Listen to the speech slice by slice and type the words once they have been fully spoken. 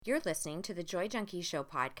You're listening to the Joy Junkie Show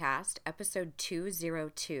podcast, episode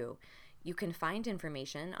 202. You can find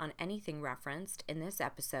information on anything referenced in this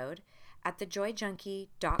episode at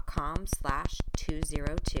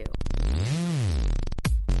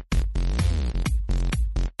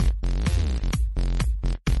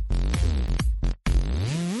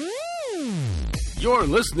You're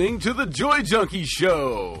listening to the Joy Junkie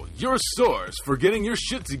Show, your source for getting your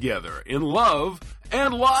shit together in love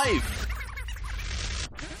and life.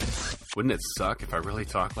 Wouldn't it suck if I really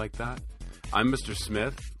talked like that? I'm Mr.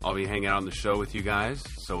 Smith. I'll be hanging out on the show with you guys.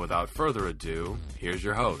 So without further ado, here's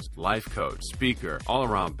your host, life coach, speaker,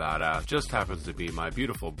 all-around badass, just happens to be my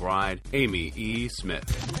beautiful bride, Amy E. Smith.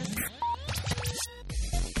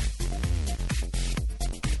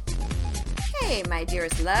 Hey, my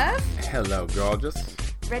dearest love. Hello, gorgeous.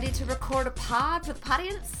 Ready to record a pod with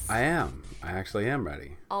podience? I am. I actually am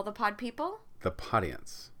ready. All the pod people? The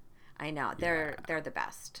podience. I know. They're the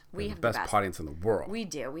best. We have the best audience in the world. We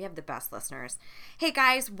do. We have the best listeners. Hey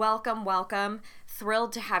guys, welcome.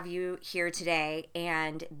 Thrilled to have you here today.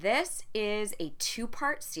 And this is a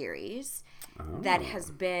two-part series that has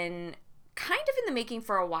been kind of in the making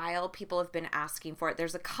for a while. People have been asking for it.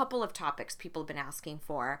 There's a couple of topics people have been asking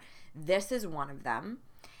for. This is one of them.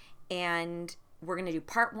 And we're going to do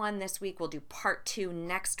part 1 this week. We'll do part 2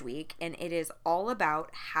 next week. And it is all about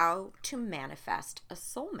how to manifest a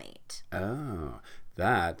soulmate. Oh,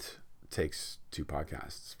 that takes 2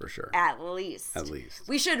 podcasts for sure. At least.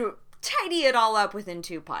 We should tidy it all up within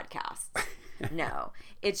 2 podcasts. No,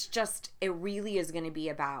 it's just, it really is going to be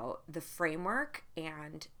about the framework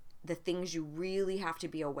and the things you really have to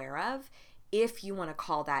be aware of if you want to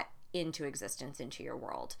call that into existence, into your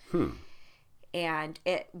world. And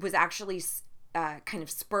it was actually kind of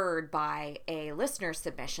spurred by a listener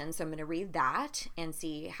submission. So I'm going to read that and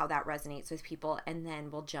see how that resonates with people. And then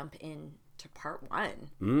we'll jump into part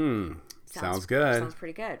 1. Sounds good. Sounds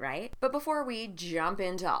pretty good, right? But before we jump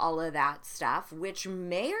into all of that stuff, which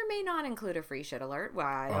may or may not include a free shit alert, we'll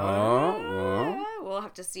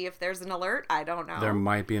have to see if there's an alert. I don't know. There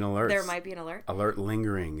might be an alert. Alert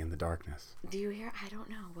lingering in the darkness. Do you hear? I don't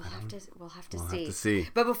know. We'll have to Have to see.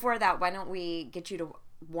 But before that, why don't we get you to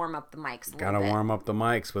warm up the mics a little bit? Warm up the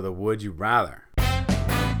mics with a would you rather.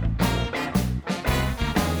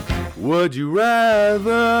 Would you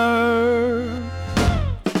rather?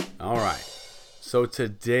 All right. So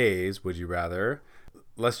today's would you rather,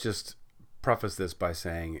 let's just preface this by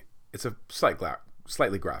saying it's a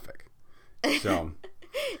slightly graphic. So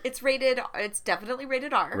it's definitely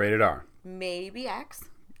rated R. Rated R. Maybe X.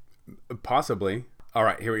 Possibly. All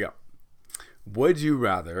right, here we go. Would you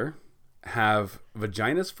rather have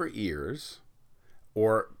vaginas for ears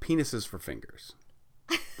or penises for fingers?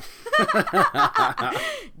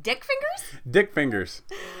 Dick fingers? Dick fingers.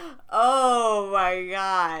 Oh my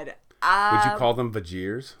God. Would you call them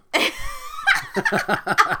vagiers?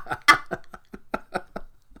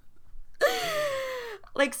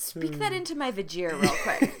 Like, speak that into my vagier real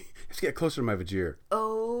quick. Let's get closer to my vagier.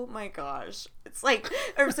 Oh my gosh. It's like,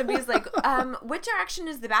 or somebody's like, which direction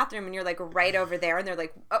is the bathroom? And you're like, right over there. And they're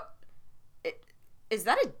like, oh, is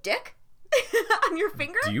that a dick on your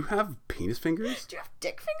finger? Do you have penis fingers? Do you have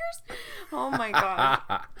dick fingers? Oh my God.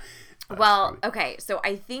 Well, funny. Okay. So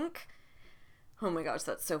I think, oh my gosh,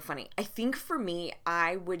 that's so funny. I think for me,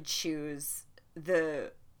 I would choose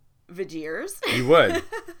the vagiers. You would?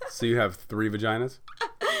 So you have 3 vaginas?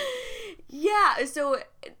 Yeah. So,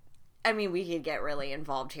 I mean, we could get really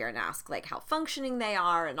involved here and ask like how functioning they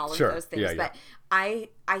are and all of those things. Yeah, but I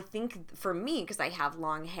think for me, because I have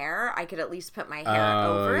long hair, I could at least put my hair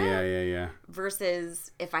over it. Yeah.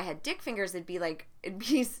 Versus if I had dick fingers, it'd be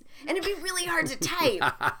really hard to type.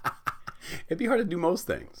 It'd be hard to do most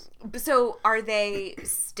things. So are they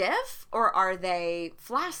stiff or are they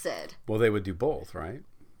flaccid? Well, they would do both, right?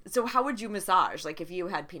 So how would you massage, like, if you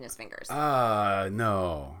had penis fingers?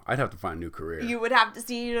 No. I'd have to find a new career. You would have to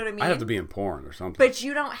see, you know what I mean? I'd have to be in porn or something. But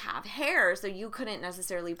you don't have hair, so you couldn't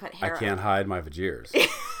necessarily put hair I can't hide my vagiers.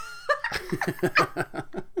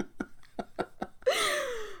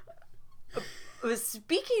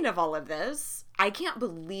 Speaking of all of this, I can't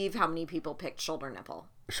believe how many people picked shoulder nipple.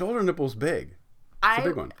 Shoulder nipple's big. It's a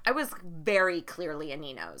big one. I was very clearly a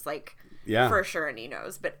Nino's, like, yeah, for sure a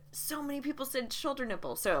Nino's, but so many people said shoulder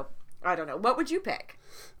nipple, so I don't know. What would you pick?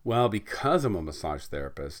 Well, because I'm a massage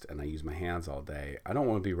therapist and I use my hands all day, I don't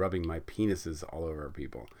want to be rubbing my penises all over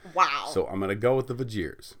people. Wow. So I'm going to go with the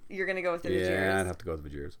vagiers. You're going to go with the vagiers? Yeah, I'd have to go with the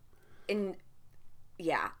vagiers.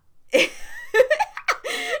 Yeah.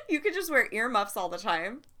 You could just wear earmuffs all the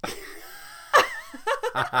time.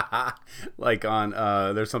 Like on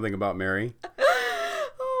There's Something About Mary.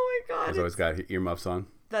 Oh my God. He's always got earmuffs on.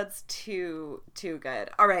 That's too good.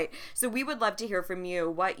 All right. So we would love to hear from you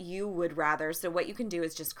what you would rather. So what you can do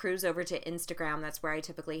is just cruise over to Instagram. That's where I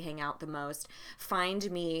typically hang out the most. Find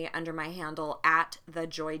me under my handle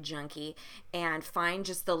 @thejoyjunkie and find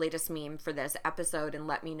just the latest meme for this episode and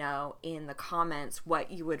let me know in the comments what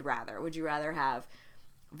you would rather. Would you rather have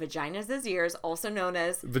vaginas as ears, also known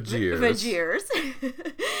as vagiers,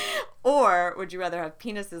 or would you rather have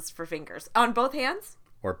penises for fingers on both hands?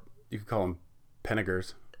 Or you could call them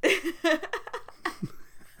penigers.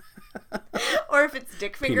 Or if it's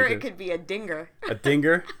dick finger, it could be a dinger. A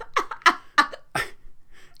dinger? I'm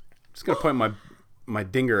just going to point my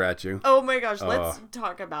dinger at you. Oh my gosh, let's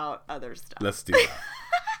talk about other stuff. Let's do that.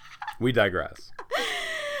 We digress.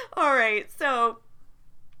 All right, so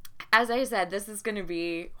as I said, this is going to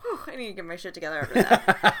be... I need to get my shit together after that.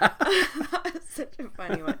 That was such a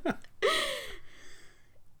funny one.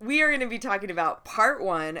 We are going to be talking about part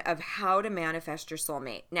 1 of how to manifest your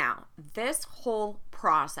soulmate. Now, this whole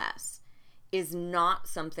process is not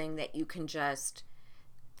something that you can just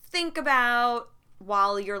think about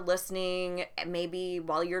while you're listening, maybe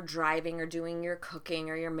while you're driving or doing your cooking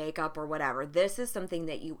or your makeup or whatever. This is something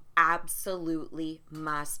that you absolutely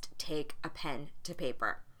must take a pen to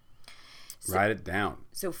paper. So, write it down.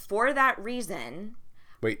 So for that reason...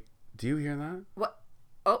 Wait, do you hear that? What?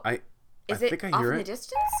 Oh. Is it off in the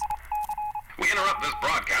distance? We interrupt this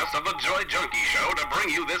broadcast of the Joy Junkie Show to bring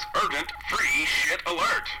you this urgent free shit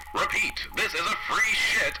alert. Repeat, this is a free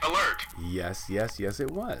shit alert. Yes,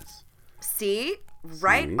 it was. See?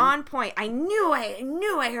 Right on point. I knew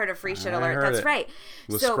I heard a free shit alert. That's right.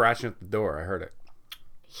 It was scratching at the door. I heard it.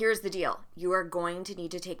 Here's the deal. You are going to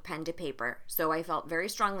need to take pen to paper. So I felt very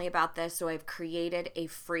strongly about this. So I've created a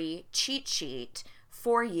free cheat sheet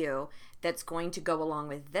for you that's going to go along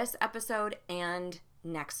with this episode and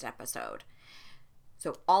next episode.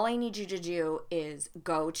 So all I need you to do is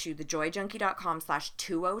go to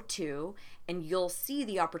thejoyjunkie.com/202 and you'll see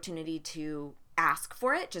the opportunity to ask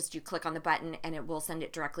for it. Just you click on the button and it will send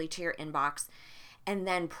it directly to your inbox, and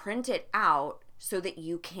then print it out so that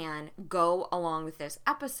you can go along with this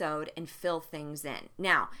episode and fill things in.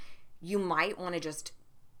 Now, you might want to just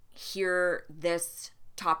hear this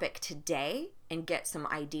topic today and get some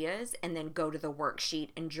ideas and then go to the worksheet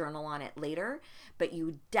and journal on it later. But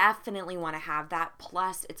you definitely want to have that.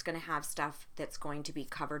 Plus, it's going to have stuff that's going to be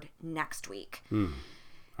covered next week.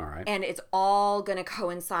 All right. And it's all going to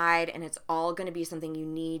coincide and it's all going to be something you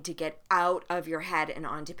need to get out of your head and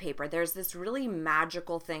onto paper. There's this really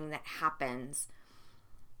magical thing that happens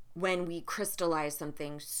when we crystallize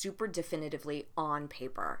something super definitively on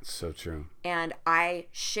paper. So true. And I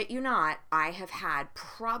shit you not, I have had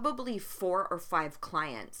probably 4 or 5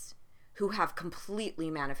 clients who have completely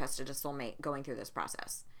manifested a soulmate going through this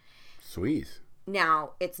process. Sweet.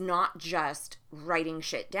 Now, it's not just writing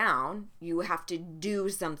shit down. You have to do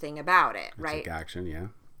something about it, right? Take action, yeah.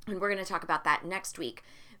 And we're going to talk about that next week.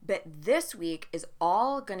 But this week is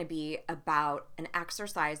all going to be about an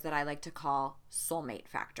exercise that I like to call Soulmate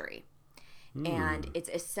Factory. And it's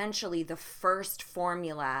essentially the first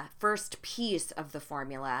piece of the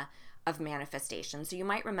formula of manifestation. So you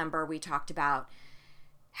might remember we talked about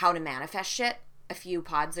how to manifest shit a few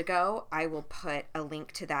pods ago. I will put a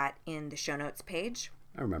link to that in the show notes page.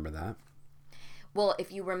 I remember that. Well,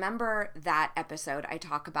 if you remember that episode, I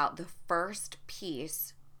talk about the first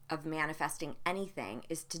piece of manifesting anything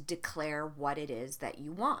is to declare what it is that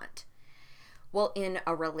you want. Well, in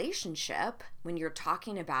a relationship, when you're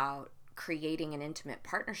talking about creating an intimate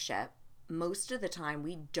partnership, most of the time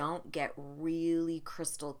we don't get really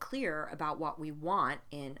crystal clear about what we want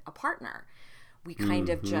in a partner. We kind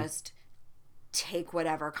of just take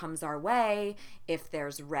whatever comes our way. If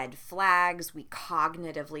there's red flags, we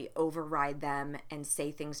cognitively override them and say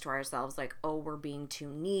things to ourselves like, oh, we're being too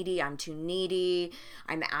needy. I'm too needy.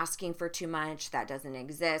 I'm asking for too much. That doesn't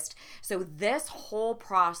exist. So this whole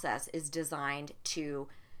process is designed to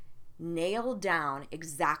nail down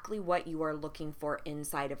exactly what you are looking for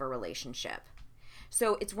inside of a relationship.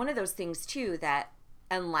 So it's one of those things too that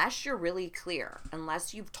unless you're really clear,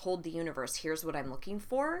 unless you've told the universe, here's what I'm looking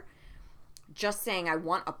for, just saying I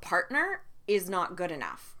want a partner is not good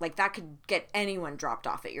enough. Like that could get anyone dropped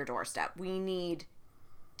off at your doorstep. We need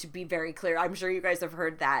to be very clear. I'm sure you guys have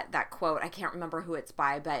heard that quote. I can't remember who it's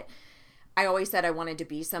by, but I always said I wanted to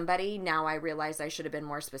be somebody. Now I realize I should have been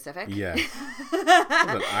more specific. Yeah. It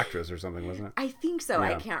was an actress or something, wasn't it? I think so.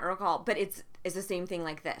 Yeah. I can't recall. But it's the same thing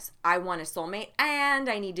like this. I want a soulmate and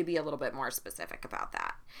I need to be a little bit more specific about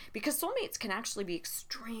that. Because soulmates can actually be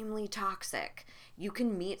extremely toxic. You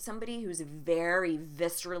can meet somebody who's very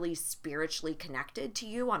viscerally, spiritually connected to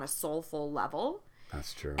you on a soulful level.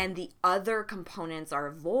 That's true. And the other components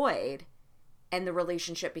are void, and the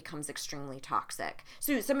relationship becomes extremely toxic.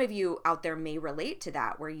 So some of you out there may relate to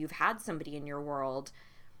that, where you've had somebody in your world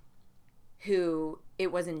who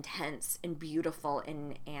it was intense and beautiful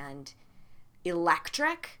and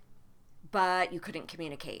electric, but you couldn't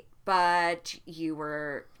communicate, but you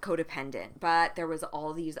were codependent, but there was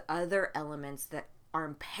all these other elements that are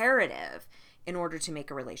imperative in order to make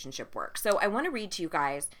a relationship work. So I want to read to you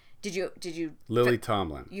guys. Did you Lily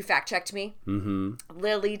Tomlin. You fact checked me? Mm-hmm.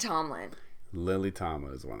 Lily Tomlin. Lily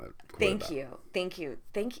Tomlin is the one that Thank you.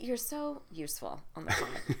 You're so useful on the pod.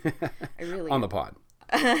 I really on the pod.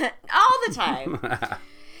 all the time.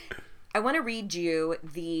 I want to read you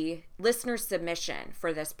the listener submission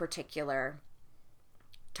for this particular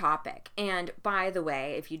topic. And by the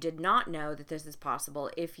way, if you did not know that this is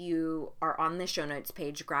possible, if you are on the show notes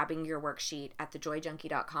page grabbing your worksheet at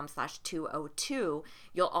thejoyjunkie.com/202,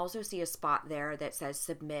 you'll also see a spot there that says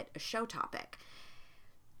submit a show topic.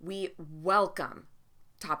 We welcome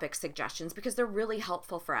topic suggestions because they're really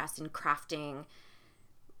helpful for us in crafting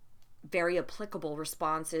very applicable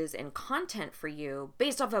responses and content for you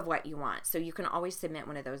based off of what you want. So you can always submit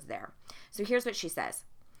one of those there. So here's what she says.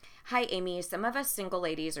 Hi, Amy. Some of us single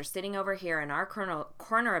ladies are sitting over here in our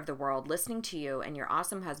corner of the world listening to you and your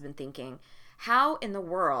awesome husband thinking, how in the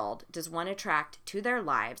world does one attract to their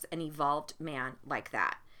lives an evolved man like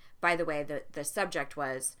that? By the way, the subject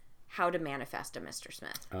was how to manifest a Mr.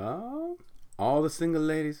 Smith. Oh, all the single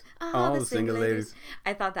ladies. All the single ladies.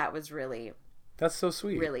 I thought that was really... That's so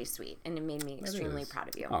sweet. Really sweet. And it made me extremely proud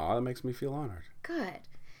of you. Oh, that makes me feel honored. Good.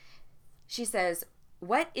 She says,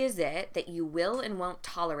 what is it that you will and won't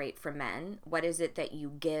tolerate from men? What is it that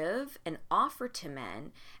you give and offer to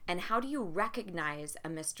men? And how do you recognize a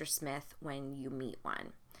Mr. Smith when you meet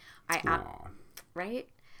one? Right?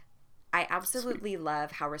 I absolutely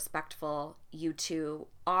love how respectful you two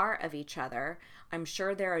are of each other. I'm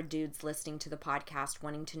sure there are dudes listening to the podcast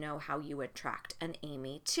wanting to know how you attract an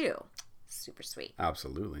Amy too. Super sweet.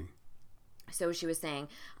 Absolutely. So she was saying,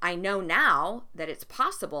 I know now that it's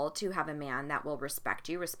possible to have a man that will respect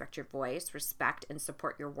you, respect your voice, respect and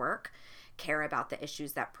support your work, care about the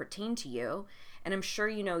issues that pertain to you. And I'm sure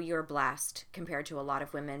you know you're blessed compared to a lot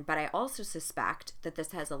of women, but I also suspect that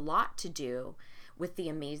this has a lot to do with the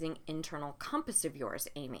amazing internal compass of yours,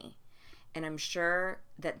 Amy. And I'm sure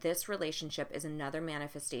that this relationship is another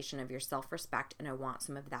manifestation of your self-respect, and I want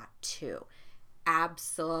some of that too.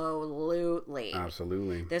 Absolutely.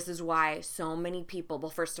 This is why so many people, well,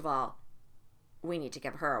 first of all, we need to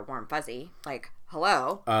give her a warm fuzzy. Like,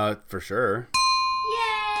 hello. For sure.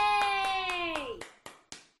 Yay!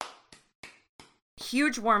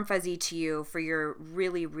 Huge warm fuzzy to you for your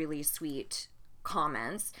really, really sweet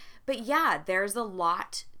comments. But yeah, there's a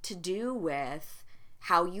lot to do with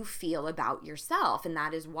how you feel about yourself. And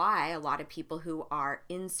that is why a lot of people who are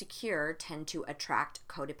insecure tend to attract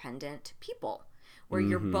codependent people, where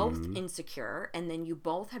you're both insecure and then you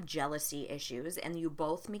both have jealousy issues and you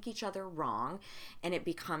both make each other wrong, and it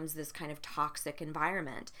becomes this kind of toxic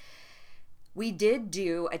environment. We did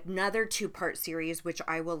do another 2-part series, which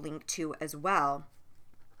I will link to as well,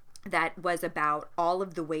 that was about all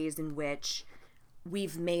of the ways in which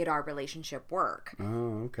we've made our relationship work.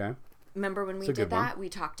 Oh, okay. Remember when we did that? We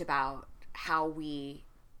talked about how we've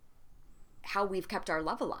kept our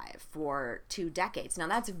love alive for 2 decades. Now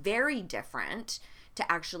that's very different to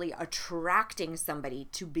actually attracting somebody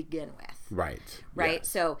to begin with. Right. Yes.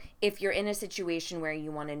 So if you're in a situation where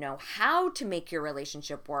you want to know how to make your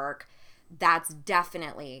relationship work, that's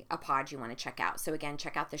definitely a pod you want to check out. So again,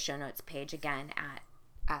 check out the show notes page again at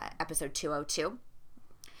episode 202.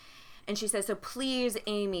 And she says, so please,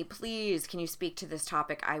 Amy, please, can you speak to this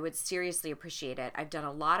topic? I would seriously appreciate it. I've done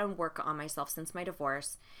a lot of work on myself since my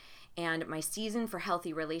divorce, and my season for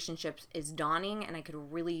healthy relationships is dawning, and I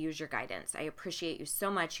could really use your guidance. I appreciate you so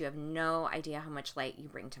much. You have no idea how much light you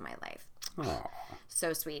bring to my life. Aww.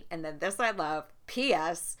 So sweet. And then this I love.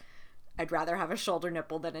 P.S. I'd rather have a shoulder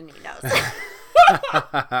nipple than a knee nose.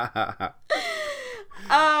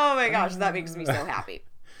 Oh my gosh, that makes me so happy.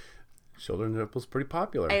 Shoulder nipple's pretty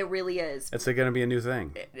popular. It really is. It's going to be a new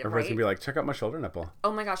thing. Everybody's going to be like, check out my shoulder nipple.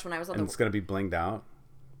 Oh my gosh, when I was on and it's going to be blinged out.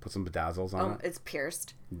 Put some bedazzles on it. It's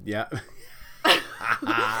pierced. Yeah.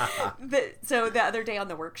 So the other day on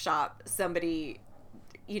the workshop, somebody,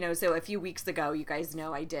 so a few weeks ago, you guys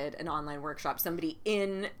know I did an online workshop. Somebody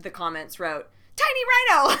in the comments wrote, tiny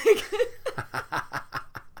rhino.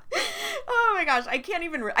 Oh my gosh, I can't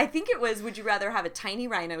even, I think it was, would you rather have a tiny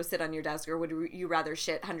rhino sit on your desk or would you rather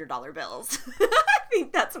shit $100 bills? I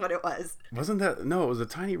think that's what it was. Wasn't that, no, it was a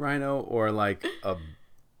tiny rhino or like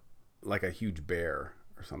a huge bear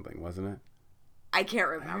or something, wasn't it? I can't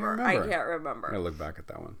remember. I can't remember. I'm going to look back at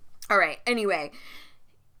that one. All right. Anyway,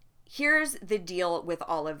 here's the deal with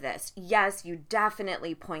all of this. Yes, you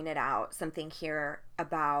definitely pointed out something here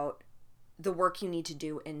about the work you need to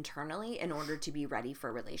do internally in order to be ready for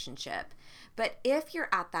a relationship. But if you're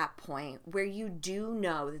at that point where you do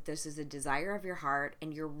know that this is a desire of your heart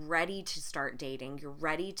and you're ready to start dating, you're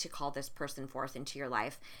ready to call this person forth into your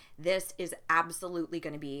life, this is absolutely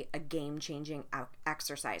going to be a game-changing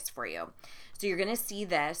exercise for you. So you're going to see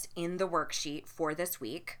this in the worksheet for this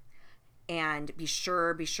week, and be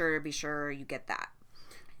sure you get that.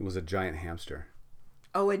 It was a giant hamster.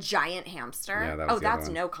 Oh, a giant hamster? Yeah, that was that's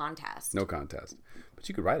no contest. No contest. But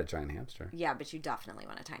you could ride a giant hamster. Yeah, but you definitely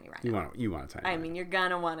want a tiny rhino. You want a tiny rhino. I mean, you're going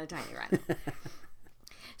to want a tiny rhino.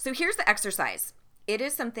 So here's the exercise. It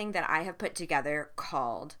is something that I have put together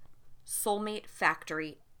called Soulmate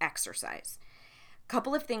Factory Exercise.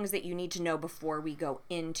 Couple of things that you need to know before we go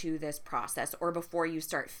into this process or before you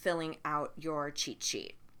start filling out your cheat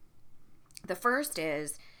sheet. The first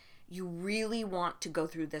is you really want to go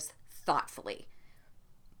through this thoughtfully.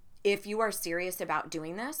 If you are serious about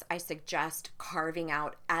doing this, I suggest carving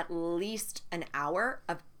out at least an hour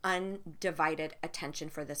of undivided attention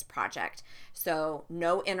for this project. So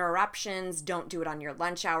no interruptions, don't do it on your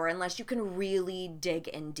lunch hour unless you can really dig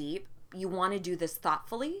in deep. You want to do this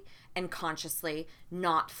thoughtfully and consciously,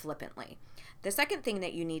 not flippantly. The second thing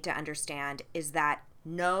that you need to understand is that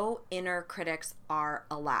no inner critics are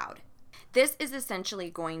allowed. This is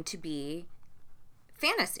essentially going to be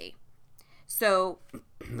fantasy. So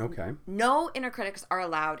okay. No inner critics are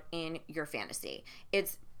allowed in your fantasy.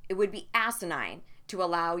 It would be asinine to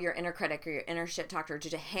allow your inner critic or your inner shit talker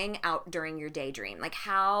to hang out during your daydream. Like,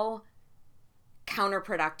 how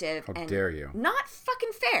counterproductive. How dare you? Not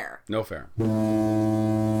fucking fair. No fair.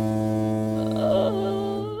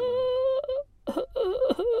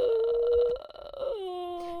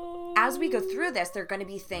 As we go through this, there are going to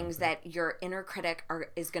be things that your inner critic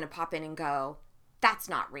is going to pop in and go, that's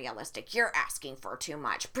not realistic. You're asking for too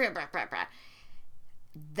much.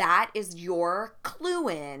 That is your clue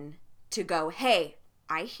in to go, hey,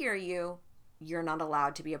 I hear you. You're not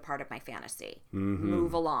allowed to be a part of my fantasy. Mm-hmm.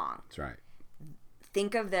 Move along. That's right.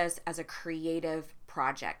 Think of this as a creative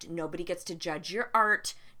project. Nobody gets to judge your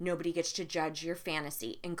art. Nobody gets to judge your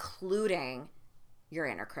fantasy, including your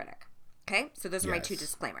inner critic. Okay? So those are my two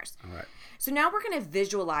disclaimers. All right. So now we're going to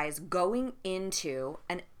visualize going into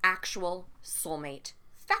an actual soulmate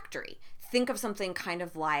factory. Think of something kind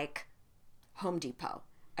of like Home Depot,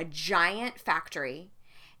 a giant factory,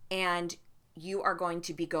 and you are going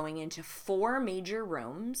to be going into 4 major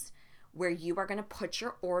rooms where you are going to put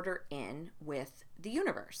your order in with the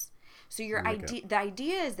universe. So the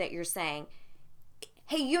idea is that you're saying,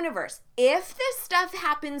 hey, universe, if this stuff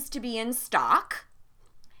happens to be in stock,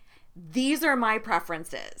 these are my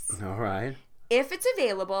preferences. All right. If it's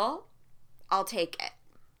available, I'll take it.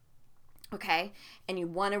 Okay? And you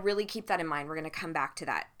want to really keep that in mind. We're going to come back to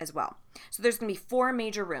that as well. So there's going to be 4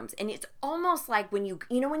 major rooms. And it's almost like when you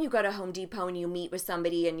go to Home Depot and you meet with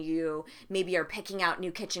somebody and you maybe are picking out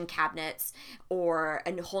new kitchen cabinets or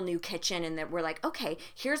a whole new kitchen, and that we're like, okay,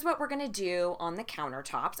 here's what we're going to do on the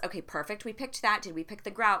countertops. Okay, perfect. We picked that. Did we pick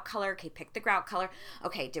the grout color? Okay, pick the grout color.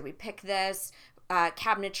 Okay, did we pick this?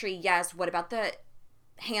 Cabinetry? Yes. What about the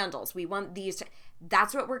handles? We want these.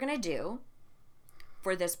 That's what we're going to do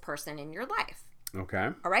for this person in your life. Okay.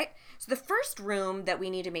 All right. So the first room that we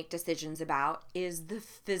need to make decisions about is the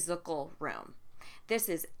physical room. This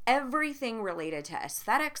is everything related to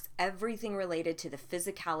aesthetics, everything related to the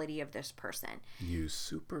physicality of this person. You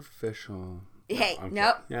superficial. Hey,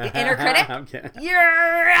 nope. Inner critic? I'm kidding.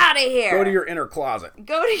 You're out of here. Go to your inner closet.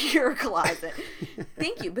 Go to your closet.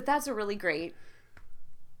 Thank you. But that's a really great,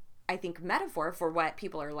 I think, metaphor for what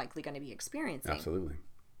people are likely going to be experiencing. Absolutely.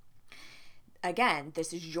 Again,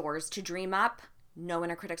 this is yours to dream up. No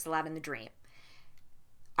inner critics allowed in the dream.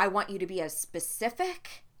 I want you to be as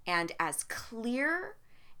specific and as clear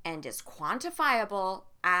and as quantifiable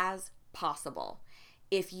as possible.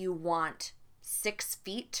 If you want 6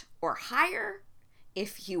 feet or higher,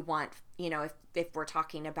 if you want, if we're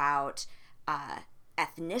talking about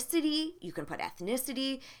ethnicity, you can put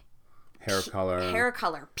ethnicity. Hair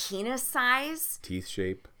color. Penis size. Teeth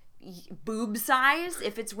shape. Boob size,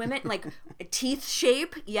 if it's women, like teeth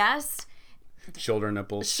shape, yes. Shoulder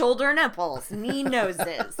nipples, knee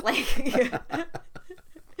noses, like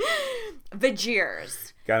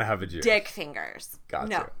vagirs. Gotta have vagirs. Dick fingers. Gotcha.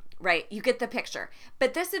 No, right? You get the picture.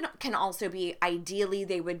 But this can also be, ideally,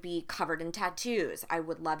 they would be covered in tattoos. I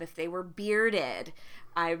would love if they were bearded.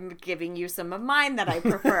 I'm giving you some of mine that I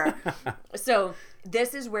prefer. So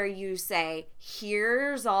this is where you say,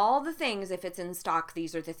 here's all the things. If it's in stock,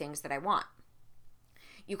 these are the things that I want.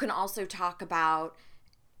 You can also talk about,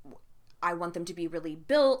 I want them to be really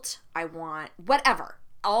built. I want whatever.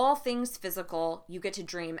 All things physical. You get to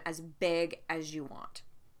dream as big as you want.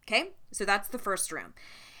 Okay? So that's the first room.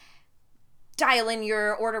 Dial in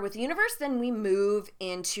your order with the universe. Then we move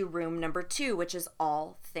into room number 2, which is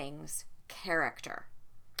all things character.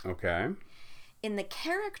 Okay. In the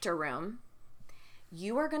character room,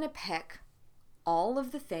 you are going to pick all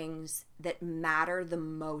of the things that matter the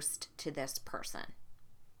most to this person,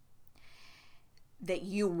 that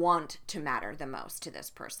you want to matter the most to this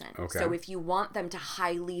person. Okay. So if you want them to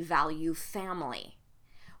highly value family,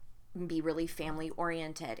 be really family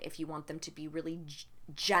oriented, if you want them to be really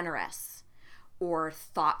generous or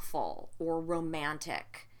thoughtful or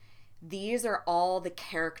romantic, these are all the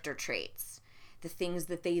character traits, the things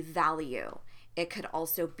that they value. It could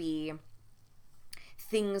also be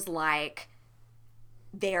things like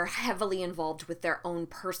they're heavily involved with their own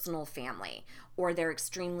personal family, or they're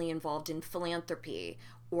extremely involved in philanthropy,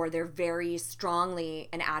 or they're very strongly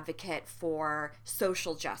an advocate for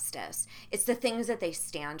social justice. It's the things that they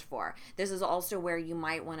stand for. This is also where you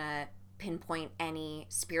might want to pinpoint any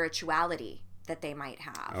spirituality that they might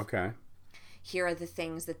have. Okay. Here are the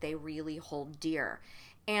things that they really hold dear.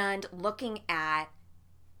 And looking at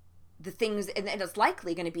the things, and it's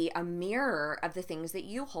likely going to be a mirror of the things that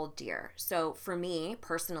you hold dear. So for me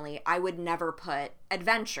personally, I would never put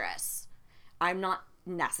adventurous. I'm not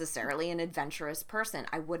necessarily an adventurous person.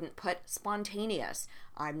 I wouldn't put spontaneous.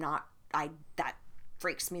 That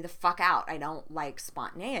freaks me the fuck out. I don't like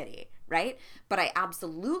spontaneity, right? But I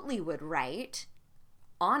absolutely would write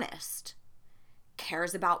honest,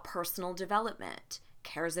 cares about personal development,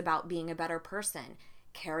 cares about being a better person,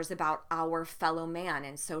 cares about our fellow man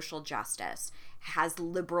and social justice, has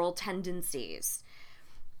liberal tendencies,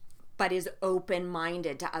 but is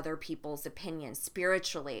open-minded to other people's opinions,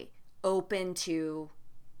 spiritually open to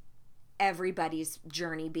everybody's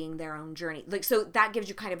journey being their own journey. Like, so that gives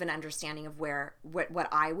you kind of an understanding of what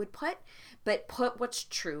I would put, but put what's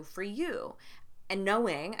true for you. And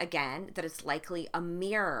knowing, again, that it's likely a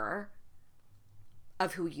mirror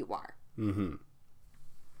of who you are. Mm-hmm.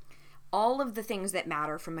 All of the things that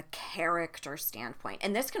matter from a character standpoint.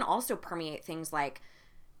 And this can also permeate things like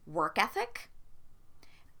work ethic.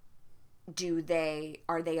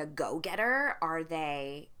 Are they a go-getter? Are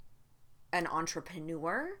they an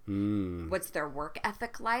entrepreneur? What's their work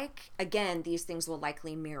ethic like? Again, these things will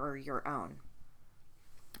likely mirror your own.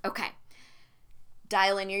 Okay.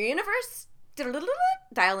 Dial in your universe.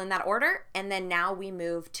 Dial in that order. And then now we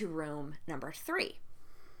move to room number 3.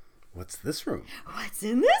 What's this room? What's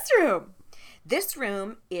in this room? This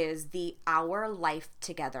room is the Our Life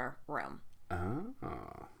Together room. Oh.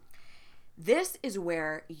 This is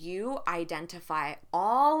where you identify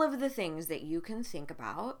all of the things that you can think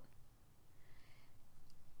about,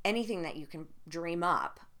 anything that you can dream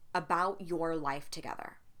up about your life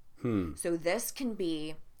together. So this can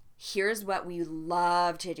be, here's what we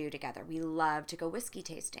love to do together. We love to go whiskey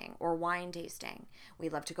tasting or wine tasting. We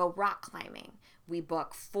love to go rock climbing. We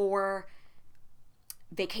book 4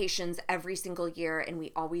 vacations every single year, and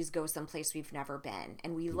we always go someplace we've never been.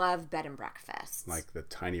 And we love bed and breakfasts. Like the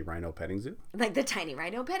tiny rhino petting zoo? Like the tiny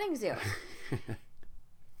rhino petting zoo.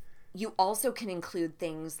 You also can include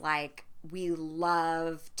things like, we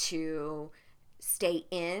love to stay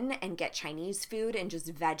in and get Chinese food and just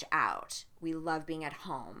veg out. We love being at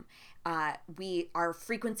home. Our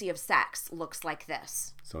frequency of sex looks like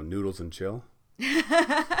this. So noodles and chill?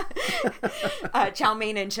 Chow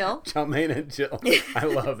mein and chill. Chow mein and chill. I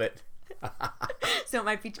love it. So it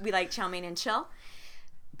might be, we like chow mein and chill.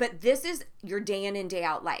 But this is your day in and day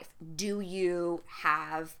out life. Do you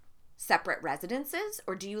have separate residences,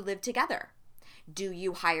 or do you live together? Do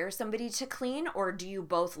you hire somebody to clean, or do you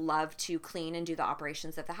both love to clean and do the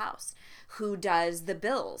operations of the house? Who does the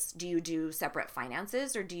bills? Do you do separate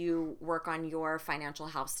finances, or do you work on your financial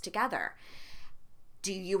house together?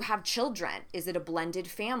 Do you have children? Is it a blended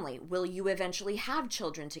family? Will you eventually have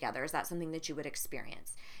children together? Is that something that you would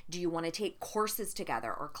experience? Do you want to take courses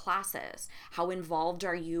together or classes? How involved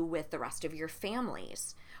are you with the rest of your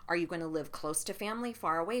families? Are you going to live close to family,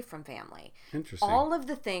 far away from family? Interesting. All of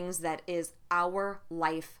the things that is our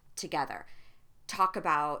life together. Talk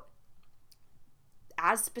about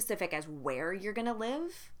as specific as where you're going to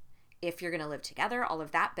live, if you're going to live together, all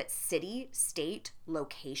of that, but city, state,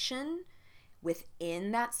 location,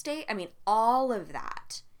 within that state. I mean, all of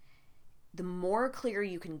that the more clear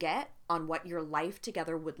you can get on what your life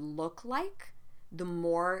together would look like, the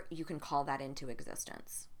more you can call that into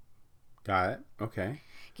existence. Got it. Okay.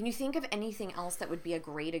 Can you think of anything else that would be a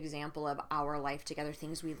great example of our life together,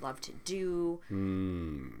 things we love to do?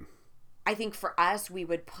 I think for us, we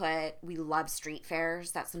love street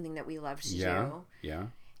fairs. That's something that we love to do. Yeah.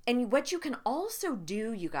 And what you can also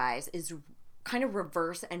do, you guys, is kind of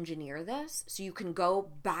reverse engineer this. So you can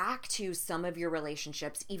go back to some of your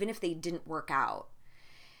relationships, even if they didn't work out.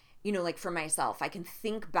 You know, like for myself, I can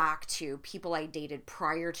think back to people I dated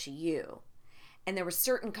prior to you. And there were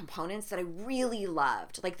certain components that I really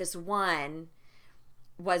loved. Like this one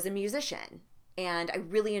was a musician. And I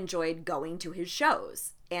really enjoyed going to his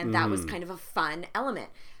shows. And that was kind of a fun element.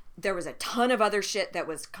 There was a ton of other shit that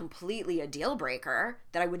was completely a deal breaker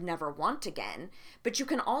that I would never want again. But you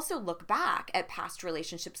can also look back at past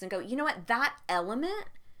relationships and go, you know what, that element,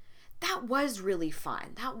 that was really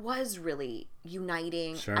fun. That was really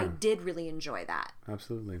uniting. Sure. I did really enjoy that.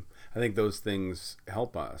 Absolutely. I think those things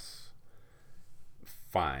help us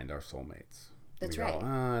find our soulmates. That's we right. Go,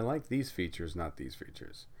 I like these features, not these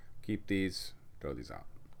features. Keep these, throw these out.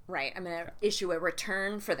 Right. I'm going to issue a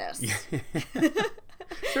return for this.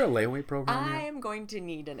 Is there a layaway program I yet? am going to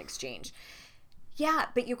need an exchange. Yeah,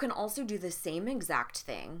 but you can also do the same exact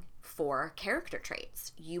thing for character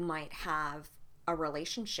traits. You might have a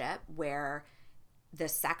relationship where the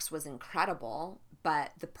sex was incredible,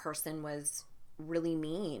 but the person was really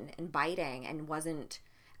mean and biting and wasn't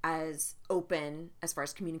as open as far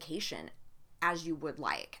as communication as you would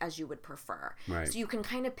like, as you would prefer. Right. So you can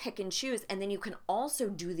kind of pick and choose, and then you can also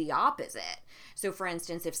do the opposite. So for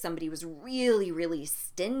instance, if somebody was really, really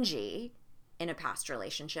stingy in a past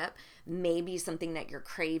relationship, maybe something that you're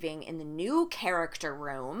craving in the new character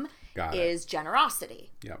room is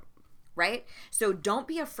generosity. Yep. Right? So don't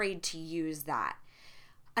be afraid to use that.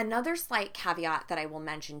 Another slight caveat that I will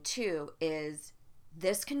mention too is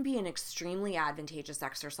this can be an extremely advantageous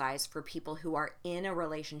exercise for people who are in a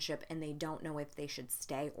relationship and they don't know if they should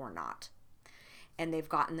stay or not. And they've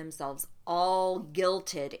gotten themselves all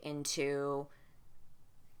guilted into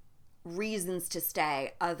reasons to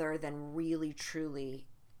stay other than really, truly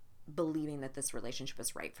believing that this relationship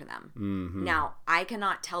is right for them. Mm-hmm. Now, I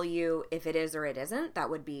cannot tell you if it is or it isn't. That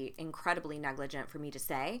would be incredibly negligent for me to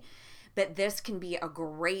say. But this can be a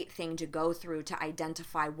great thing to go through to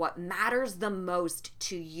identify what matters the most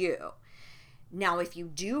to you. Now, if you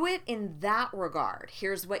do it in that regard,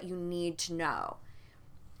 here's what you need to know.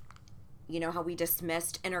 You know how we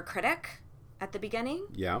dismissed inner critic at the beginning?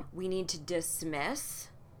 Yeah. We need to dismiss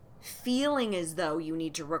feeling as though you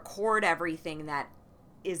need to record everything that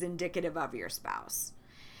is indicative of your spouse.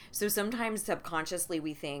 So sometimes subconsciously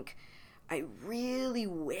we think, I really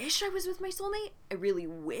wish I was with my soulmate. I really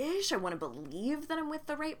wish, I want to believe that I'm with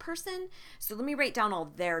the right person. So let me write down all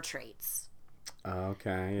their traits.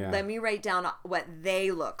 Okay, yeah. Let me write down what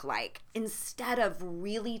they look like instead of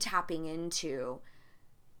really tapping into,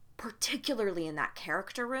 particularly in that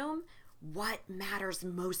character room, what matters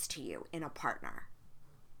most to you in a partner.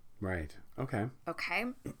 Right. Okay. Okay.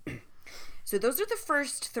 So those are the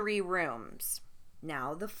first 3 rooms.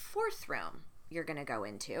 Now the 4th room you're going to go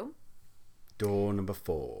into. Door number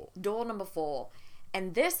 4. Door number 4.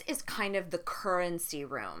 And this is kind of the currency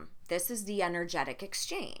room. This is the energetic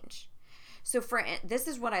exchange. So this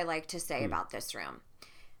is what I like to say about this room.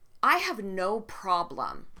 I have no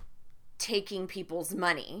problem taking people's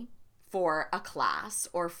money for a class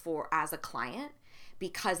or as a client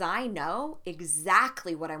because I know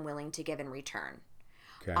exactly what I'm willing to give in return.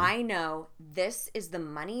 Okay. I know this is the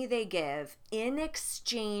money they give in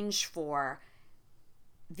exchange for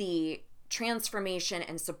the transformation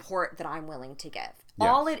and support that I'm willing to give.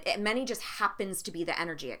 Yes. Money just happens to be the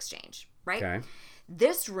energy exchange, right? Okay.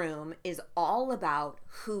 This room is all about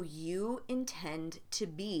who you intend to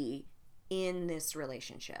be in this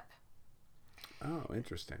relationship. Oh,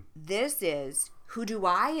 interesting. This is who do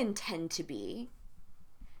I intend to be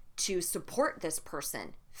to support this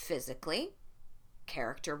person physically,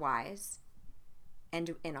 character-wise,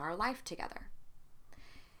 and in our life together.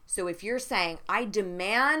 So if you're saying, I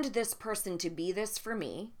demand this person to be this for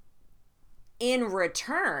me, in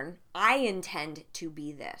return, I intend to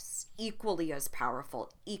be this, equally as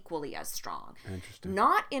powerful, equally as strong. Interesting.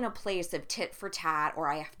 Not in a place of tit for tat or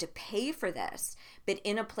I have to pay for this, but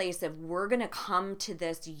in a place of we're going to come to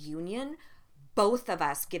this union, both of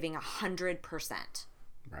us giving 100%.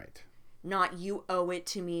 Right. Not you owe it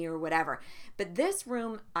to me or whatever. But this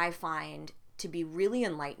room I find to be really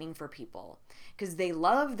enlightening for people because they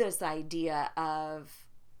love this idea of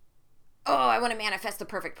oh, I want to manifest the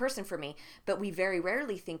perfect person for me. But we very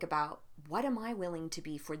rarely think about, what am I willing to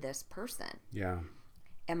be for this person? Yeah.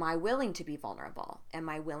 Am I willing to be vulnerable? Am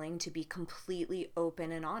I willing to be completely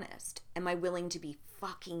open and honest? Am I willing to be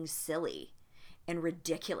fucking silly and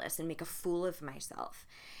ridiculous and make a fool of myself?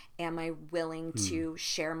 Am I willing to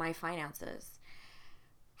share my finances?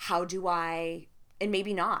 How do I, and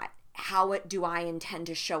maybe not, how do I intend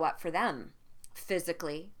to show up for them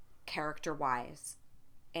physically, character-wise,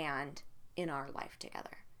 and in our life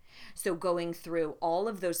together? So going through all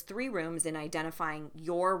of those 3 rooms and identifying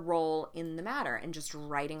your role in the matter and just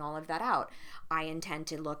writing all of that out. I intend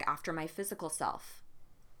to look after my physical self,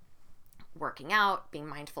 working out, being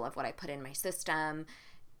mindful of what I put in my system,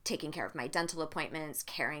 taking care of my dental appointments,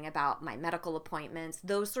 caring about my medical appointments,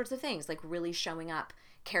 those sorts of things, like really showing up,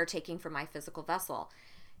 caretaking for my physical vessel.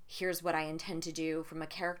 Here's what I intend to do from a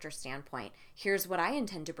character standpoint. Here's what I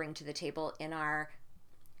intend to bring to the table in our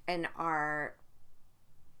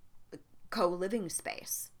co-living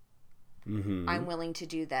space. Mm-hmm. I'm willing to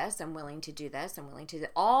do this. I'm willing to do this. I'm willing to do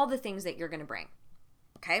all the things that you're going to bring.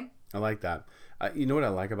 Okay? I like that. You know what I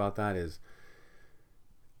like about that is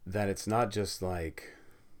that it's not just like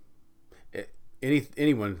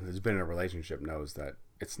anyone who's been in a relationship knows that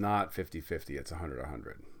it's not 50-50. It's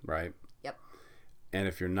 100-100, right? Yep. And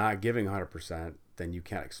if you're not giving 100%, then you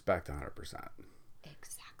can't expect 100%.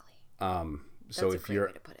 Exactly. So if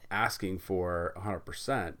you're asking for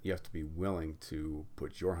 100%, you have to be willing to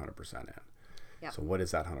put your 100% in. Yep. So what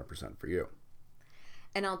is that 100% for you?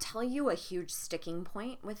 And I'll tell you a huge sticking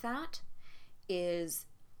point with that is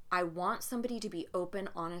I want somebody to be open,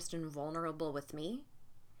 honest, and vulnerable with me,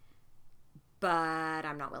 but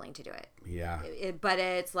I'm not willing to do it. Yeah. But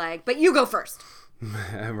it's like, but you go first.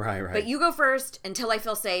 Right. But you go first until I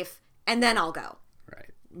feel safe, and then I'll go.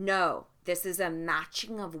 Right. No, this is a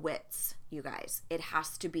matching of wits, you guys. It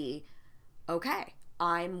has to be, okay,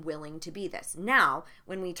 I'm willing to be this. Now,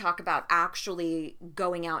 when we talk about actually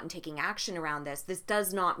going out and taking action around this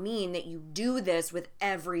does not mean that you do this with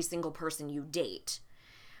every single person you date.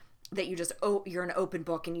 That you just, you're an open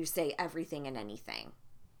book and you say everything and anything.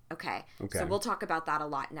 Okay. So we'll talk about that a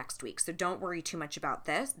lot next week. So don't worry too much about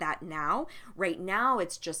that now. Right now,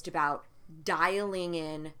 it's just about dialing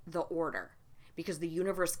in the order, because the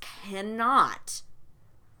universe cannot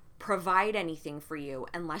provide anything for you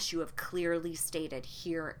unless you have clearly stated,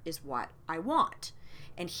 here is what I want,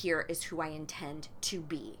 and here is who I intend to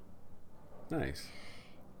be. Nice.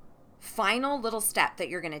 Final little step that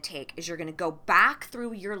you're going to take is you're going to go back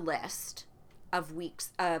through your list of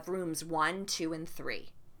rooms 1, 2, and 3.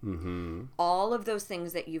 Mm-hmm. All of those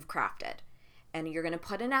things that you've crafted. And you're going to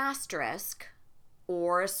put an asterisk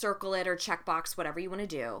or circle it or checkbox, whatever you want to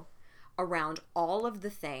do, around all of the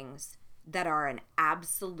things that are an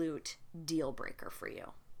absolute deal breaker for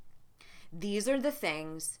you. These are the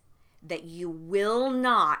things that you will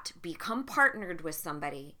not become partnered with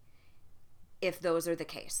somebody if those are the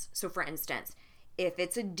case. So for instance, if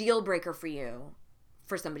it's a deal breaker for you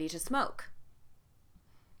for somebody to smoke,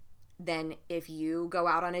 then if you go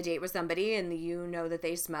out on a date with somebody and you know that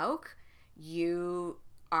they smoke, you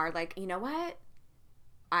are like, you know what?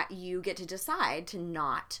 You get to decide to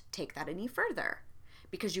not take that any further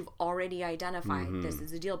because you've already identified this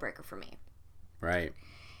is a deal breaker for me. Right.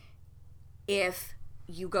 If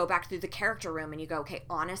you go back through the character room and you go, okay,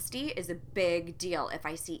 honesty is a big deal. If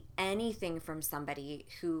I see anything from somebody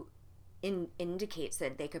who indicates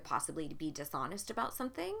that they could possibly be dishonest about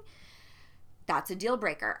something, that's a deal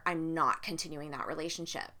breaker. I'm not continuing that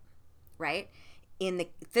relationship, right? In the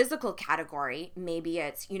physical category, maybe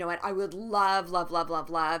it's, you know what, I would love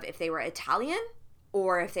if they were Italian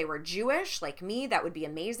or if they were Jewish like me, that would be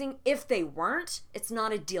amazing. If they weren't, it's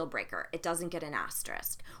not a deal breaker. It doesn't get an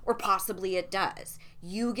asterisk, or possibly it does.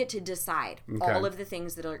 You get to decide all of the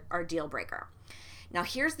things that are deal breaker. Now,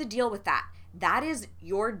 here's the deal with that. That is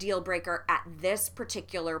your deal breaker at this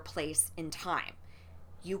particular place in time.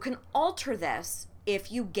 You can alter this if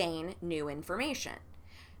you gain new information.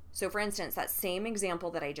 So for instance, that same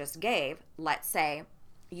example that I just gave, let's say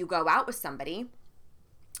you go out with somebody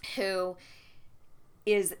who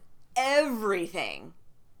is everything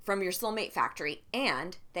from your soulmate factory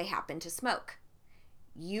and they happen to smoke.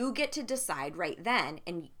 You get to decide right then,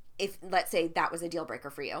 and if, let's say that was a deal breaker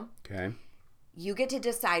for you. Okay. You get to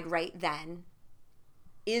decide right then,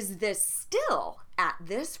 is this still at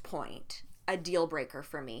this point a deal breaker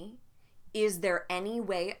for me? Is there any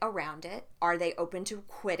way around it? Are they open to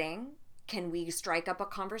quitting? Can we strike up a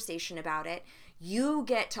conversation about it? You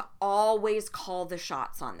get to always call the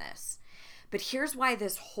shots on this. But here's why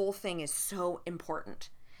this whole thing is so important.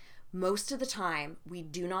 Most of the time, we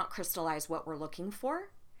do not crystallize what we're looking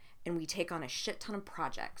for and we take on a shit ton of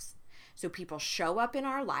projects. So people show up in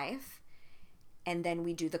our life, and then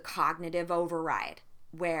we do the cognitive override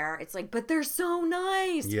where it's like, but they're so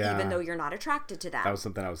nice, even though you're not attracted to them. That was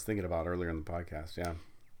something I was thinking about earlier in the podcast, yeah.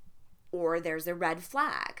 Or there's a red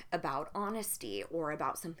flag about honesty or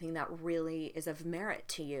about something that really is of merit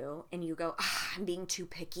to you. And you go, I'm being too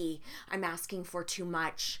picky. I'm asking for too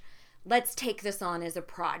much. Let's take this on as a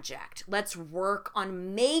project. Let's work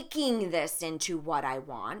on making this into what I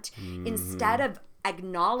want. Instead of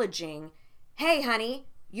acknowledging, hey, honey,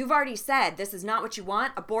 you've already said this is not what you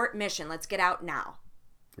want. Abort mission. Let's get out now.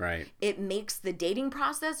 Right. It makes the dating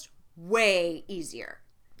process way easier.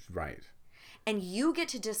 Right. And you get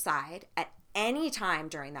to decide at any time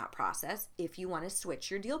during that process if you want to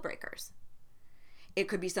switch your deal breakers. It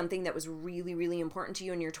could be something that was really, really important to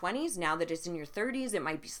you in your 20s. Now that it's in your 30s, it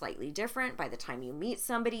might be slightly different. By the time you meet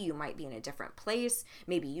somebody, you might be in a different place.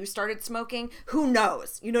 Maybe you started smoking. Who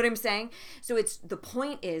knows? You know what I'm saying? So the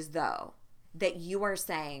point is, though, that you are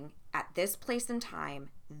saying at this place and time,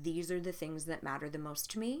 these are the things that matter the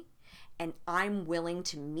most to me. And I'm willing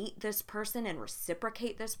to meet this person and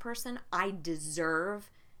reciprocate this person. I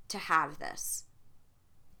deserve to have this.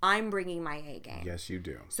 I'm bringing my A game. Yes, you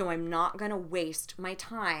do. So I'm not going to waste my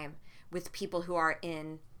time with people who are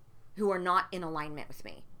not in alignment with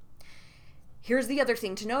me. Here's the other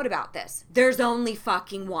thing to note about this. There's only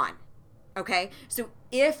fucking one. Okay? So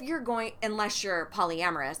if you're unless you're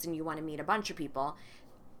polyamorous and you want to meet a bunch of people,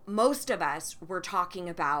 most of us, we're talking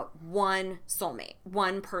about one soulmate,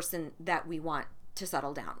 one person that we want to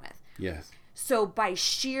settle down with. Yes. So by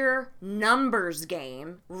sheer numbers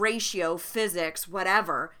game, ratio, physics,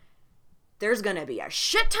 whatever, there's going to be a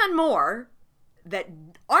shit ton more that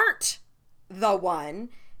aren't the one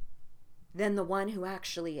than the one who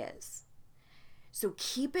actually is. So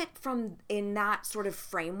keep it in that sort of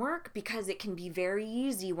framework, because it can be very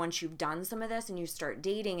easy once you've done some of this and you start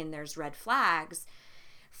dating and there's red flags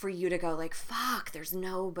for you to go like, fuck, there's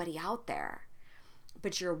nobody out there.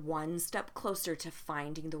 But you're one step closer to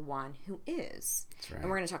finding the one who is. That's right. And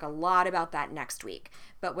we're going to talk a lot about that next week.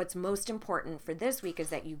 But what's most important for this week is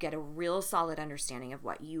that you get a real solid understanding of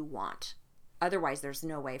what you want. Otherwise, there's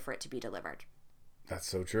no way for it to be delivered. That's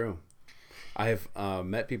so true. I have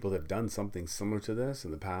met people that have done something similar to this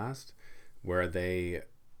in the past, where they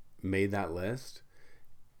made that list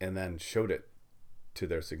and then showed it to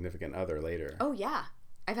their significant other later. Oh, yeah.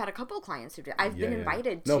 I've had a couple of clients who did. I've been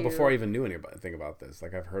invited to... No, before I even knew anything about this.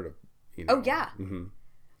 Like, I've heard of, Oh, yeah. Mm-hmm.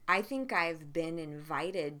 I think I've been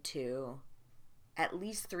invited to at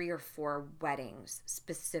least 3 or 4 weddings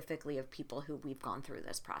specifically of people who we've gone through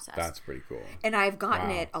this process. That's pretty cool. And I've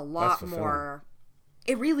gotten it a lot more...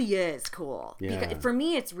 It really is cool. Yeah. Because for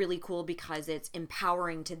me, it's really cool because it's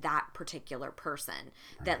empowering to that particular person.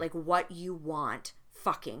 Right. That, like, what you want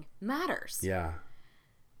fucking matters. Yeah.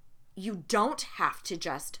 You don't have to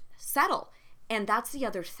just settle. And that's the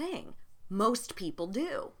other thing. Most people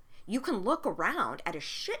do. You can look around at a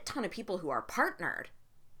shit ton of people who are partnered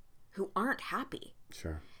who aren't happy.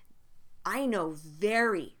 Sure. I know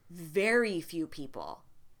very, very few people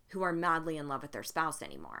who are madly in love with their spouse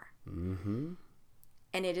anymore. Mm-hmm.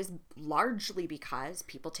 And it is largely because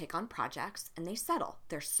people take on projects and they settle.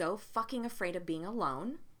 They're so fucking afraid of being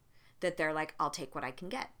alone that they're like, I'll take what I can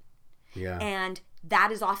get. Yeah. And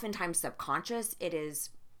that is oftentimes subconscious. It is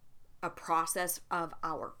a process of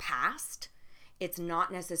our past. It's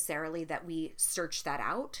not necessarily that we search that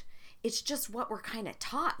out. It's just what we're kind of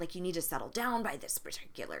taught. Like, you need to settle down by this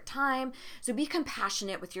particular time. So be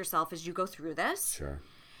compassionate with yourself as you go through this. Sure.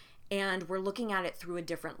 And we're looking at it through a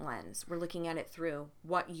different lens. We're looking at it through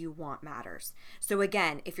what you want matters. So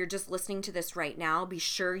again, if you're just listening to this right now, be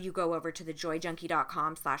sure you go over to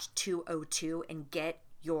thejoyjunkie.com/202 and get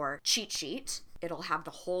your cheat sheet. It'll have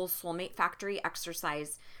the whole Soulmate Factory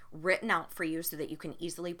exercise written out for you so that you can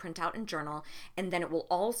easily print out and journal. And then it will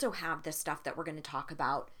also have the stuff that we're going to talk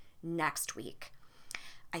about next week.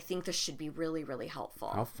 I think this should be really, really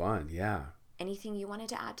helpful. How fun, yeah. Anything you wanted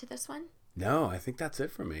to add to this one? No, I think that's it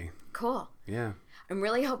for me. Cool. Yeah. I'm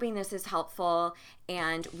really hoping this is helpful,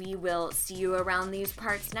 and we will see you around these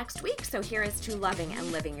parts next week. So here is to loving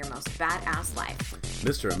and living your most badass life.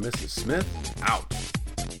 Mr. and Mrs. Smith, out.